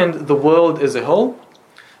understand the world as a whole.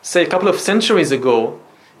 Say a couple of centuries ago,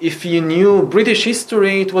 if you knew British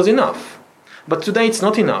history, it was enough. But today it's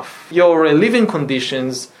not enough. Your living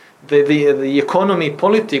conditions, the economy,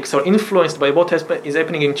 politics are influenced by what is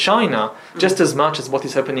happening in China just as much as what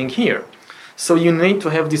is happening here. So you need to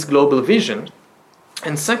have this global vision.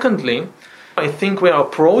 And secondly, I think we are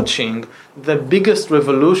approaching the biggest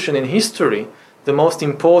revolution in history, the most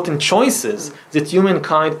important choices that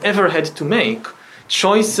humankind ever had to make.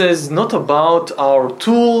 Choices not about our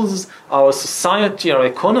tools, our society, our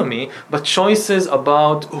economy, but choices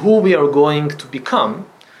about who we are going to become.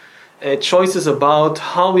 Choices about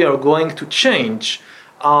how we are going to change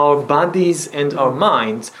our bodies and our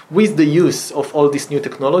minds with the use of all this new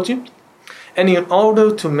technology. And in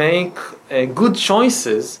order to make good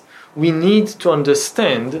choices, we need to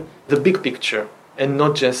understand the big picture and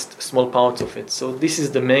not just small parts of it. So this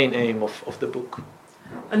is the main aim of the book.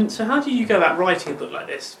 And so how do you go about writing a book like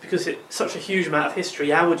this? Because it's such a huge amount of history.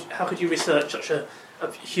 How could you research such a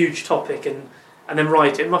huge topic and then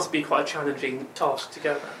write it? It must be quite a challenging task to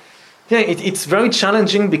go about. Yeah, it's very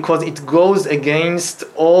challenging because it goes against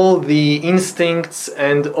all the instincts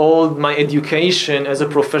and all my education as a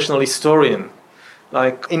professional historian.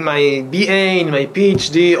 Like in my BA, in my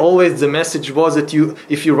PhD, always the message was that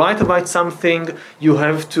if you write about something, you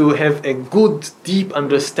have to have a good, deep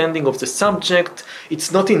understanding of the subject.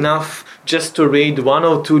 It's not enough just to read one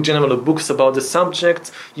or two general books about the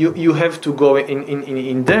subject. You have to go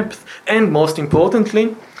in depth, and most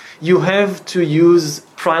importantly, you have to use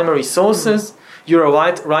primary sources. You're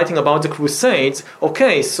writing about the Crusades.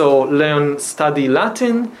 Okay, so study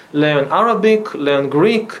Latin, learn Arabic, learn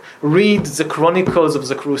Greek, read the chronicles of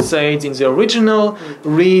the Crusades in the original,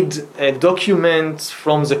 read documents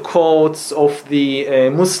from the courts of the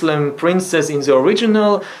Muslim princes in the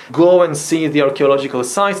original, go and see the archaeological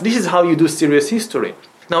sites. This is how you do serious history.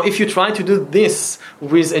 Now, if you try to do this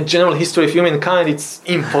with a general history of humankind, it's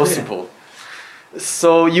impossible.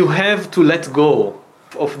 So you have to let go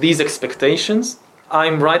of these expectations.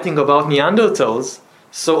 I'm writing about Neanderthals,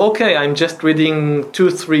 so okay, I'm just reading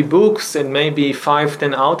 2-3 books and maybe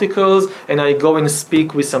 5-10 articles, and I go and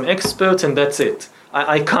speak with some experts, and that's it.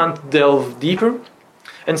 I can't delve deeper.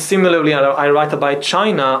 And similarly, I write about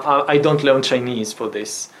China. I don't learn Chinese for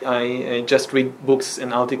this. I just read books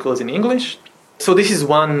and articles in English. So this is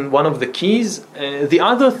one of the keys. The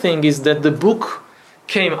other thing is that the book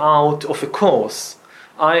came out of a course.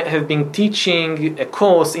 I have been teaching a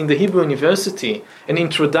course in the Hebrew University, an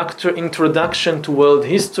introduction to world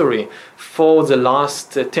history, for the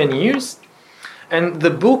last 10 years. And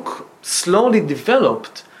the book slowly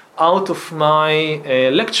developed out of my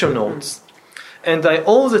lecture notes. And I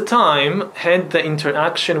all the time had the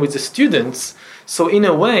interaction with the students. So in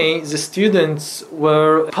a way, the students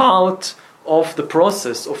were part of the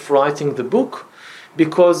process of writing the book,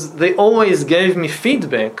 because they always gave me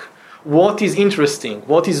feedback what is interesting,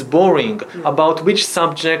 what is boring, about which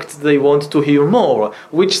subjects they want to hear more,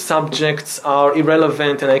 which subjects are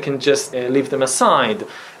irrelevant and I can just leave them aside,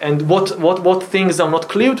 and what things are not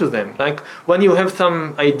clear to them. Like when you have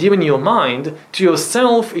some idea in your mind, to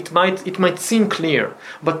yourself it might seem clear,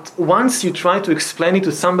 but once you try to explain it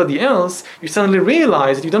to somebody else, you suddenly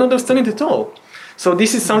realize that you don't understand it at all. So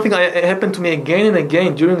this is something that happened to me again and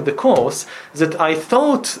again during the course, that I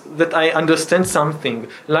thought that I understand something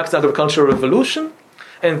like the agricultural revolution,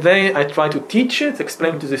 And then I try to teach it,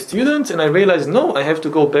 explain to the students, and I realize, no, I have to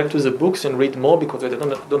go back to the books and read more because I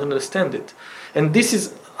don't understand it. And this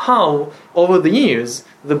is how, over the years,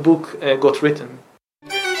 the book got written.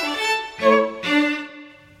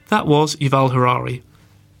 That was Yuval Harari.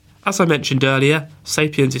 As I mentioned earlier,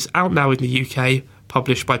 Sapiens is out now in the UK,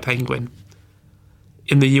 published by Penguin.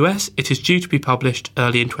 In the US, it is due to be published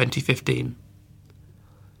early in 2015.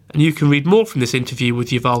 And you can read more from this interview with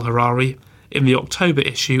Yuval Harari in the October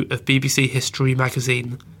issue of BBC History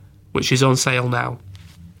magazine, which is on sale now.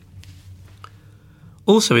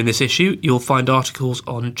 Also in this issue, you'll find articles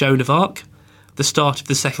on Joan of Arc, the start of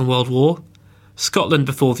the Second World War, Scotland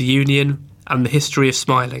before the Union, and the history of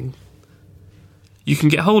smiling. You can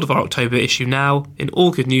get hold of our October issue now in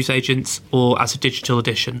all good newsagents or as a digital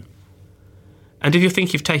edition. And if you're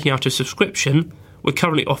thinking of taking out a subscription, we're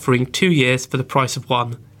currently offering 2 years for the price of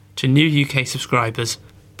one to new UK subscribers,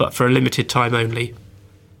 but for a limited time only.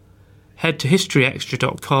 Head to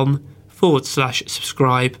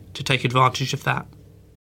historyextra.com/subscribe to take advantage of that.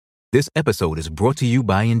 This episode is brought to you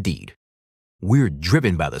by Indeed. We're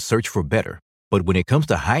driven by the search for better, but when it comes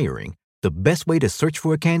to hiring, the best way to search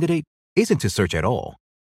for a candidate isn't to search at all.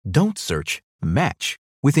 Don't search, match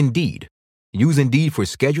with Indeed. Use Indeed for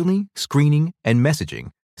scheduling, screening, and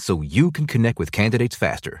messaging so you can connect with candidates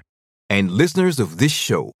faster. And listeners of this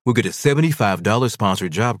show will get a $75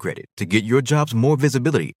 sponsored job credit to get your jobs more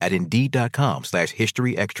visibility at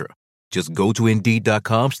Indeed.com/historyextra. Just go to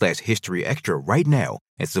Indeed.com/historyextra right now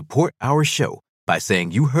and support our show by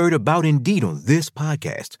saying you heard about Indeed on this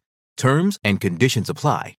podcast. Terms and conditions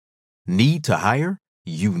apply. Need to hire?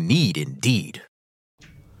 You need Indeed.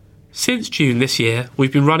 Since June this year,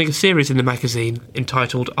 we've been running a series in the magazine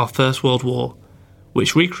entitled Our First World War,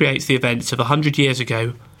 which recreates the events of 100 years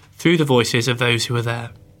ago through the voices of those who were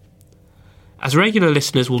there. As regular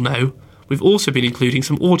listeners will know, we've also been including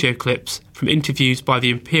some audio clips from interviews by the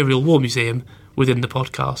Imperial War Museum within the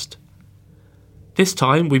podcast. This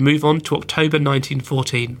time we move on to October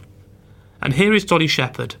 1914, and here is Dolly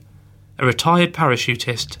Shepherd, a retired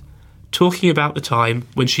parachutist, talking about the time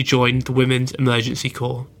when she joined the Women's Emergency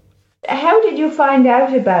Corps. How did you find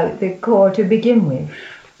out about the Corps to begin with?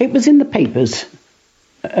 It was in the papers.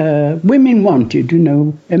 Women wanted,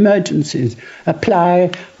 emergencies.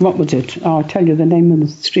 Apply, what was it? I'll tell you the name of the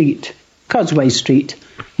street. Causeway Street,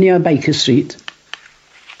 near Baker Street.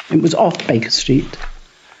 It was off Baker Street.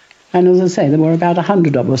 And as I say, there were about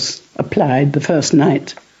 100 of us applied the first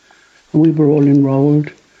night. And we were all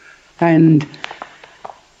enrolled. And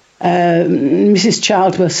Mrs.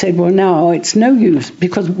 Charlesworth said, well, now it's no use,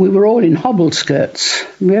 because we were all in hobble skirts.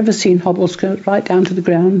 Have you ever seen hobble skirts right down to the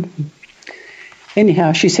ground?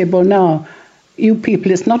 Anyhow, she said, well, now, you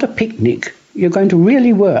people, it's not a picnic. You're going to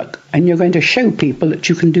really work, and you're going to show people that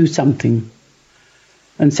you can do something.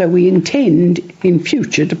 And so we intend in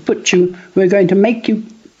future to we're going to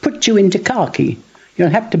put you into khaki. You'll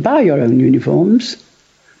have to buy your own uniforms,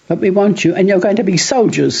 but we want you, and you're going to be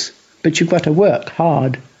soldiers, but you've got to work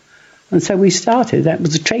hard. And so we started. That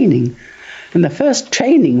was the training. And the first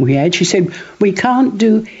training we had, she said, we can't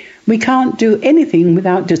do anything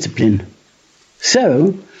without discipline.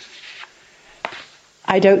 So,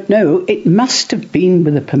 I don't know, it must have been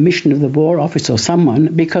with the permission of the War Office or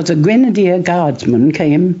someone, because a Grenadier Guardsman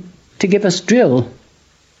came to give us drill.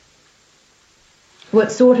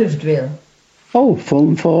 What sort of drill? Oh,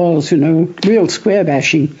 Form 4s, real square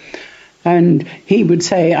bashing. And he would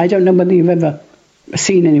say, I don't know whether you've ever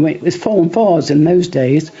seen anyway, it was Form 4s in those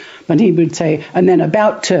days, but he would say, and then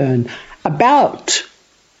about turn, about,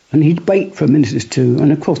 and he'd wait for a minute or two,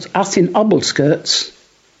 and of course us in hobble skirts,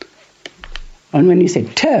 and when he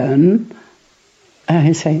said turn,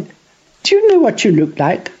 he'd say, do you know what you look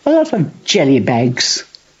like? A lot of jelly bags.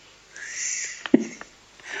 It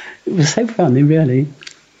was so funny, really.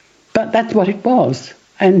 But that's what it was,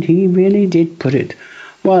 and he really did put it.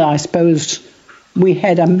 Well, I suppose we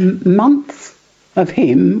had a month of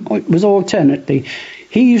him. It was alternately.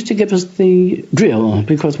 He used to give us the drill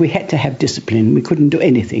because we had to have discipline. We couldn't do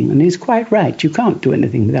anything. And he's quite right. You can't do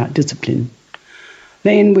anything without discipline.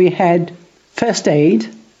 Then we had first aid.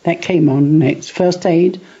 That came on next. First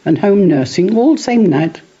aid and home nursing, all same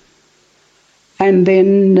night. And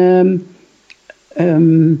then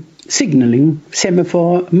signalling,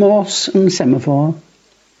 semaphore, Morse and semaphore.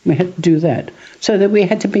 We had to do that. So that we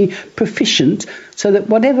had to be proficient, so that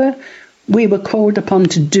whatever we were called upon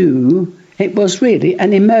to do, it was really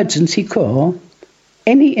an emergency corps.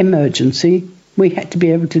 Any emergency we had to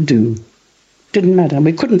be able to do. Didn't matter.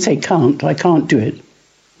 We couldn't say can't, I can't do it.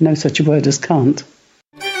 No such a word as can't.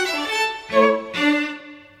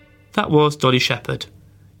 That was Dolly Shepherd.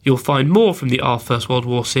 You'll find more from the Our First World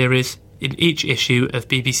War series in each issue of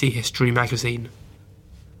BBC History magazine.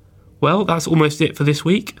 Well, that's almost it for this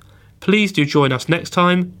week. Please do join us next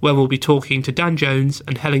time when we'll be talking to Dan Jones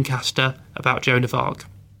and Helen Castor about Joan of Arc.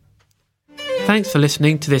 Thanks for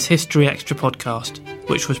listening to this History Extra podcast,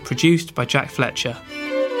 which was produced by Jack Fletcher.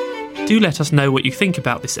 Do let us know what you think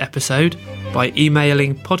about this episode by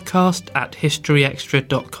emailing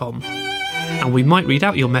podcast@historyextra.com, and we might read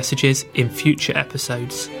out your messages in future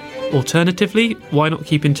episodes. Alternatively, why not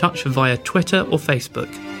keep in touch via Twitter or Facebook,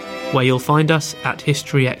 where you'll find us at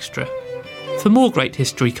History Extra. For more great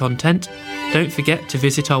history content, don't forget to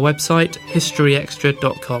visit our website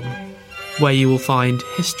historyextra.com, where you will find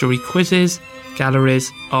history quizzes,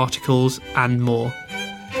 galleries, articles and more.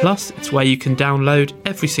 Plus, it's where you can download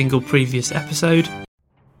every single previous episode.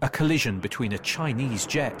 A collision between a Chinese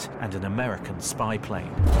jet and an American spy plane.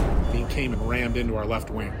 He came and rammed into our left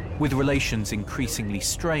wing. With relations increasingly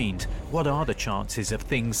strained, what are the chances of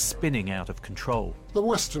things spinning out of control? The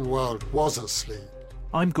Western world was asleep.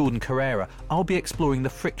 I'm Gordon Carrera. I'll be exploring the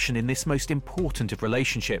friction in this most important of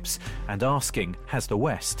relationships and asking, has the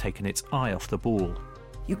West taken its eye off the ball?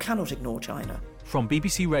 You cannot ignore China. From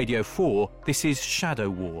BBC Radio 4, this is Shadow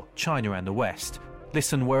War, China and the West.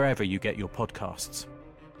 Listen wherever you get your podcasts.